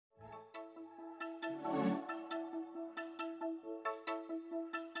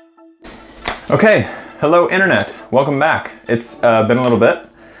Okay, hello Internet, welcome back. It's been a little bit,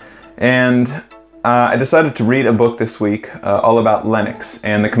 and I decided to read a book this week all about Linux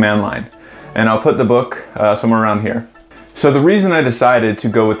and the command line. And I'll put the book somewhere around here. So the reason I decided to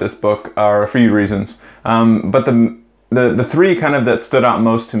go with this book are a few reasons, but the three kind of that stood out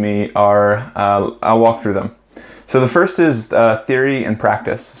most to me are, I'll walk through them. So the first is theory and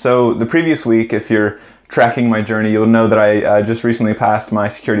practice. So the previous week, if you're tracking my journey, you'll know that I just recently passed my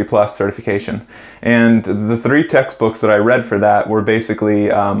Security Plus certification. And the three textbooks that I read for that were basically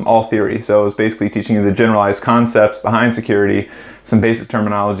all theory. So it was basically teaching you the generalized concepts behind security, some basic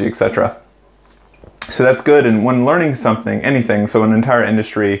terminology, etc. So that's good, and when learning something, anything, so an entire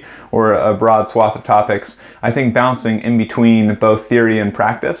industry or a broad swath of topics, I think bouncing in between both theory and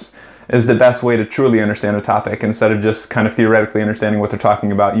practice is the best way to truly understand a topic. Instead of just kind of theoretically understanding what they're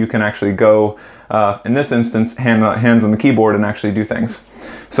talking about, you can actually go, in this instance, hands on the keyboard and actually do things.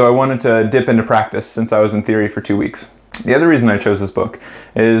 So I wanted to dip into practice since I was in theory for 2 weeks. The other reason I chose this book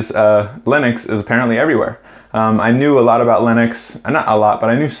is Linux is apparently everywhere. I knew a lot about Linux, not a lot, but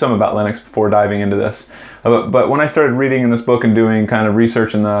I knew some about Linux before diving into this. But when I started reading in this book and doing kind of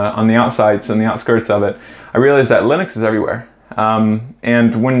research on the outsides and the outskirts of it, I realized that Linux is everywhere.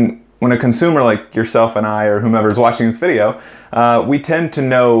 And when a consumer like yourself and I, or whomever is watching this video, we tend to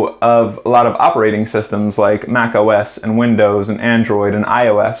know of a lot of operating systems like Mac OS and Windows and Android and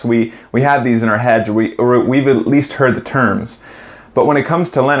iOS. We have these in our heads, or we've at least heard the terms. But when it comes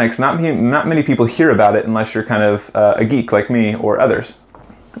to Linux, not many people hear about it unless you're kind of a geek like me or others.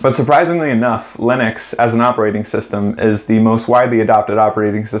 But surprisingly enough, Linux as an operating system is the most widely adopted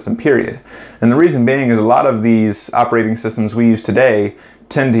operating system, period. And the reason being is a lot of these operating systems we use today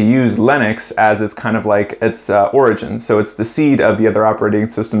tend to use Linux as its kind of like its origin. So it's the seed of the other operating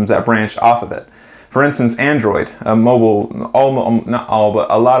systems that branch off of it. For instance, Android, not all,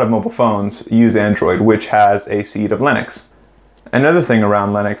 but a lot of mobile phones use Android, which has a seed of Linux. Another thing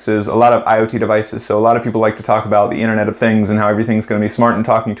around Linux is a lot of IoT devices. So a lot of people like to talk about the Internet of Things and how everything's going to be smart and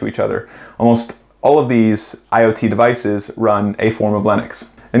talking to each other. Almost all of these IoT devices run a form of Linux.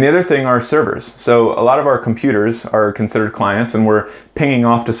 And the other thing are servers. So a lot of our computers are considered clients, and we're pinging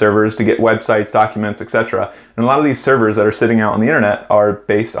off to servers to get websites, documents, etc. And a lot of these servers that are sitting out on the internet are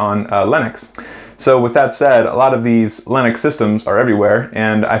based on Linux. So with that said, a lot of these Linux systems are everywhere,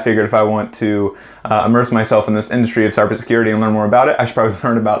 and I figured if I want to immerse myself in this industry of cybersecurity and learn more about it, I should probably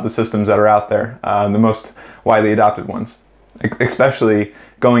learn about the systems that are out there, the most widely adopted ones. Especially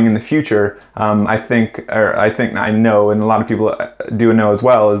going in the future, I know, and a lot of people do know as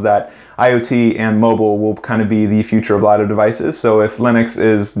well, is that IoT and mobile will kind of be the future of a lot of devices. So if Linux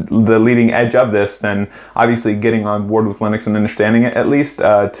is the leading edge of this, then obviously getting on board with Linux and understanding it, at least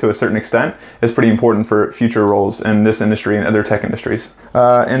to a certain extent, is pretty important for future roles in this industry and other tech industries.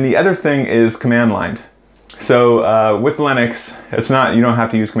 And the other thing is command line. So with Linux, you don't have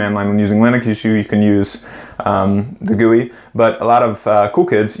to use command line when using Linux. You can use the GUI, but a lot of cool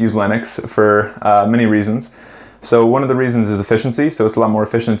kids use Linux for many reasons. So one of the reasons is efficiency, so it's a lot more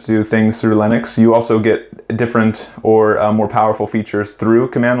efficient to do things through Linux. You also get different or more powerful features through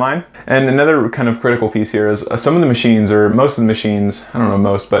command line. And another kind of critical piece here is some of the machines, or most of the machines, I don't know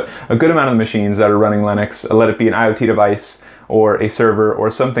most, but a good amount of the machines that are running Linux, let it be an IoT device or a server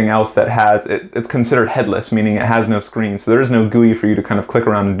or something else that has, it's considered headless, meaning it has no screen. So there is no GUI for you to kind of click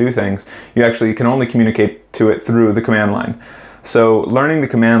around and do things. You actually can only communicate to it through the command line. So learning the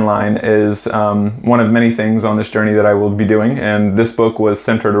command line is one of many things on this journey that I will be doing, and this book was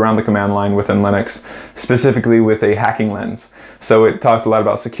centered around the command line within Linux, specifically with a hacking lens. So it talked a lot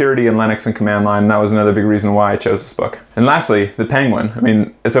about security and Linux and command line, and that was another big reason why I chose this book. And lastly, the penguin. I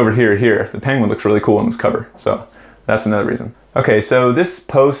mean, it's over here. The penguin looks really cool on this cover, so that's another reason. Okay, so this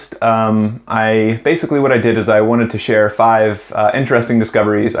post, basically what I did is I wanted to share 5 interesting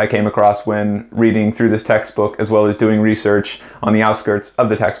discoveries I came across when reading through this textbook, as well as doing research on the outskirts of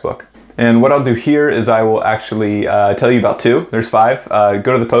the textbook. And what I'll do here is I will actually tell you about 2. There's 5.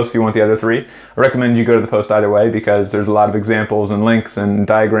 Go to the post if you want the other 3. I recommend you go to the post either way, because there's a lot of examples and links and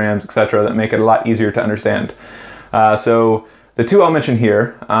diagrams, etc. that make it a lot easier to understand. So the 2 I'll mention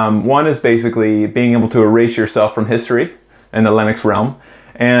here, one is basically being able to erase yourself from history in the Linux realm,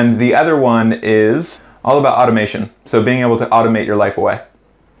 and the other one is all about automation, so being able to automate your life away.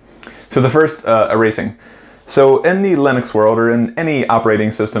 So the first, erasing. So in the Linux world, or in any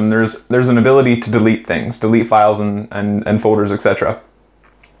operating system, there's an ability to delete things, delete files and folders, etc.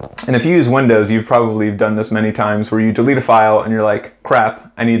 And if you use Windows, you've probably done this many times, where you delete a file and you're like,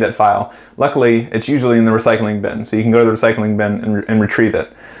 crap, I need that file. Luckily, it's usually in the recycling bin, so you can go to the recycling bin and retrieve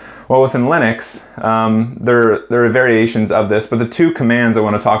it. Well, within Linux, there are variations of this, but the 2 commands I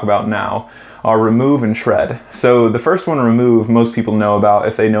want to talk about now are remove and shred. So the first one, remove, most people know about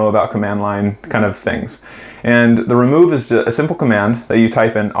if they know about command line kind of things. And the remove is just a simple command that you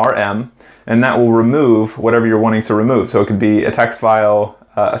type in rm, and that will remove whatever you're wanting to remove. So it could be a text file,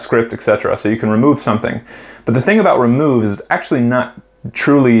 a script, etc. So you can remove something. But the thing about remove is it's actually not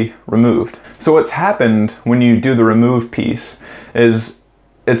truly removed. So what's happened when you do the remove piece is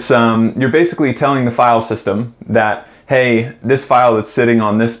you're basically telling the file system that, hey, this file that's sitting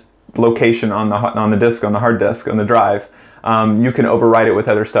on this location on the disk, on the hard disk, on the drive, you can overwrite it with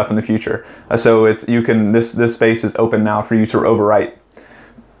other stuff in the future. So this space is open now for you to overwrite.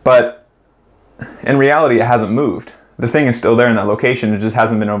 But in reality, it hasn't moved. The thing is still there in that location, it just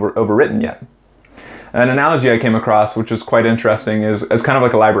hasn't been overwritten yet. An analogy I came across, which was quite interesting, is kind of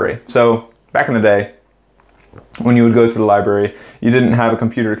like a library. So back in the day, when you would go to the library, you didn't have a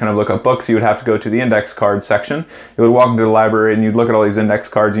computer to kind of look up books. You would have to go to the index card section. You would walk into the library and you'd look at all these index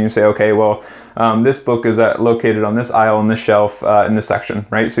cards and you say, okay, well, this book is located on this aisle, on this shelf, in this section,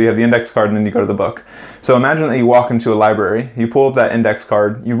 right? So you have the index card and then you go to the book. So imagine that you walk into a library, you pull up that index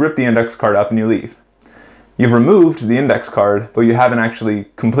card, you rip the index card up and you leave. You've removed the index card, but you haven't actually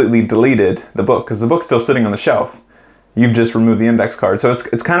completely deleted the book because the book's still sitting on the shelf. You've just removed the index card. So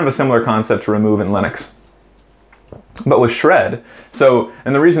it's kind of a similar concept to remove in Linux. But with shred,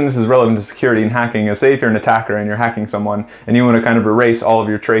 and the reason this is relevant to security and hacking is, say if you're an attacker and you're hacking someone and you want to kind of erase all of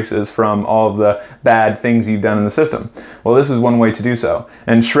your traces from all of the bad things you've done in the system. Well, this is one way to do so.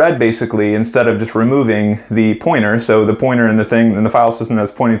 And shred basically, instead of just removing the pointer, so the pointer in the file system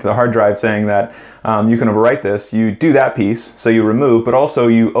that's pointing to the hard drive saying that you can overwrite this, you do that piece, so you remove, but also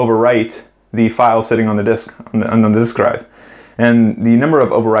you overwrite the file sitting on the disk, on the disk drive. And the number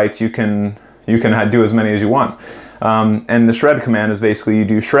of overwrites you can do as many as you want. And the shred command is basically you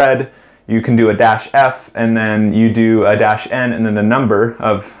do shred, you can do a -f, and then you do a -n, and then the number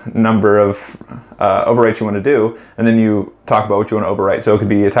of overwrites you want to do, and then you talk about what you want to overwrite. So it could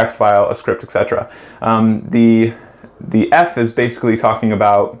be a text file, a script, etc. The F is basically talking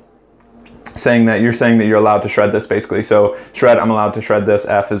about saying that you're allowed to shred this basically. So shred, I'm allowed to shred this.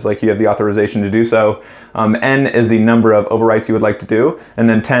 F is like you have the authorization to do so. N is the number of overwrites you would like to do, and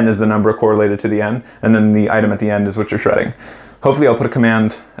then 10 is the number correlated to the N, and then the item at the end is what you're shredding. Hopefully I'll put a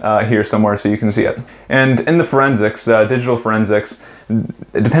command here somewhere so you can see it. And in the forensics, digital forensics,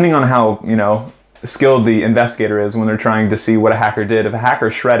 depending on how, skilled the investigator is when they're trying to see what a hacker did. If a hacker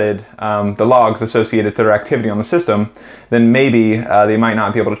shredded the logs associated to their activity on the system, then maybe they might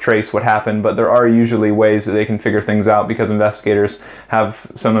not be able to trace what happened, but there are usually ways that they can figure things out because investigators have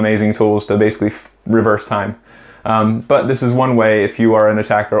some amazing tools to basically reverse time. But this is one way if you are an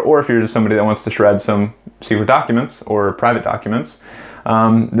attacker, or if you're just somebody that wants to shred some secret documents or private documents,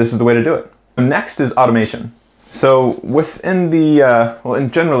 this is the way to do it. Next is automation. So within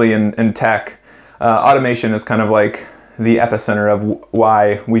generally in tech, automation is kind of like the epicenter of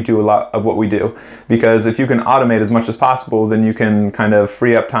why we do a lot of what we do. Because if you can automate as much as possible, then you can kind of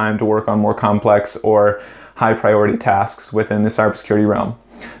free up time to work on more complex or high priority tasks within the cybersecurity realm.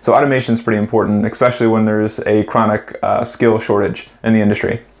 So automation is pretty important, especially when there's a chronic skill shortage in the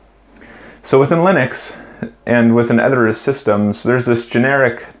industry. So within Linux and within other systems, there's this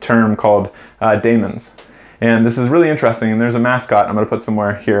generic term called daemons. And this is really interesting, and there's a mascot I'm going to put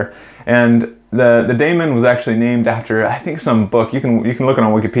somewhere here. And the daemon was actually named after, I think, some book. You can look it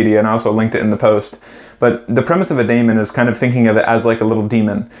on Wikipedia, and I also linked it in the post. But the premise of a daemon is kind of thinking of it as like a little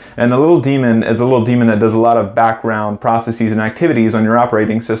demon. And a little demon is a little demon that does a lot of background processes and activities on your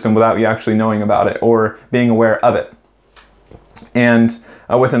operating system without you actually knowing about it or being aware of it. And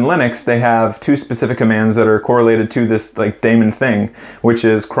within Linux, they have two specific commands that are correlated to this like daemon thing, which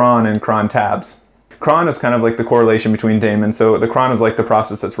is cron and cron tabs. Cron is kind of like the correlation between daemon, so the cron is like the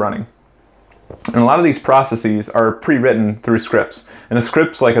process that's running. And a lot of these processes are pre-written through scripts. And a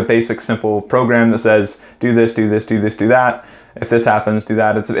script's like a basic, simple program that says, do this, do this, do this, do that. If this happens, do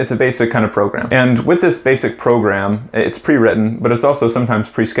that. It's a basic kind of program. And with this basic program, it's pre-written, but it's also sometimes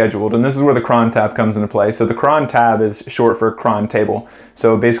pre-scheduled. And this is where the cron tab comes into play. So the cron tab is short for cron table.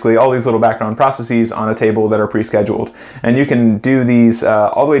 So basically all these little background processes on a table that are pre-scheduled. And you can do these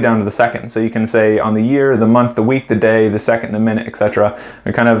all the way down to the second. So you can say on the year, the month, the week, the day, the second, the minute, etc.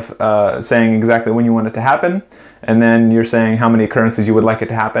 You're kind of saying exactly when you want it to happen. And then you're saying how many occurrences you would like it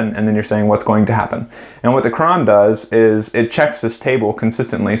to happen, and then you're saying what's going to happen. And what the cron does is it checks this table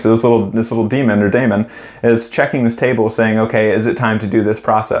consistently. So this little daemon is checking this table saying, okay, is it time to do this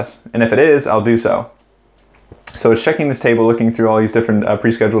process? And if it is, I'll do so. So it's checking this table, looking through all these different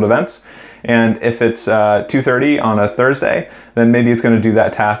pre-scheduled events, And if it's 2:30 on a Thursday, then maybe it's going to do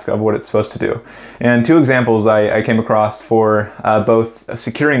that task of what it's supposed to do. And two examples I came across for both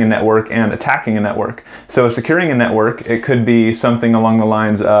securing a network and attacking a network. So securing a network, it could be something along the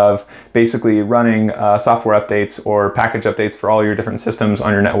lines of basically running software updates or package updates for all your different systems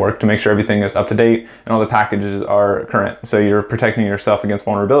on your network to make sure everything is up to date and all the packages are current. So you're protecting yourself against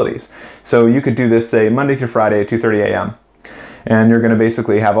vulnerabilities. So you could do this, say, Monday through Friday at 2:30 a.m. And you're going to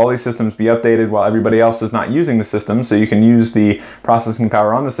basically have all these systems be updated while everybody else is not using the system, so you can use the processing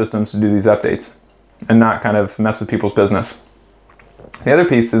power on the systems to do these updates and not kind of mess with people's business. The other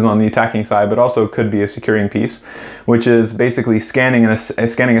piece is on the attacking side, but also could be a securing piece, which is basically scanning a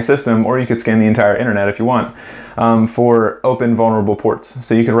system, or you could scan the entire internet if you want, for open vulnerable ports.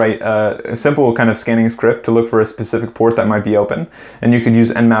 So you could write a simple kind of scanning script to look for a specific port that might be open, and you could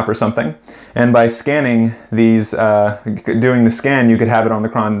use Nmap or something. And by scanning these, doing the scan, you could have it on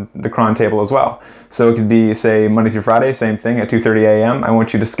the cron table as well. So it could be, say, Monday through Friday, same thing, at 2:30 a.m. I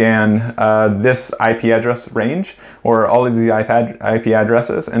want you to scan this IP address range, or all of the IP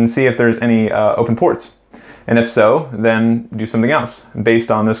addresses, and see if there's any open ports. And if so, then do something else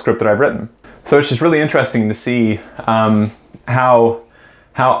based on this script that I've written. So it's just really interesting to see how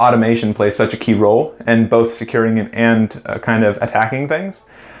automation plays such a key role in both securing and kind of attacking things.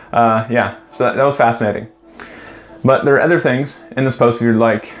 Yeah, so that was fascinating. But there are other things in this post if you'd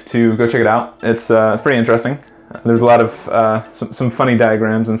like to go check it out. It's pretty interesting. There's a lot of some funny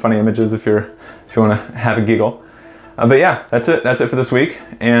diagrams and funny images if you want to have a giggle. But yeah, that's it. That's it for this week.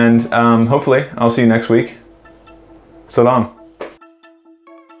 And hopefully I'll see you next week. So long.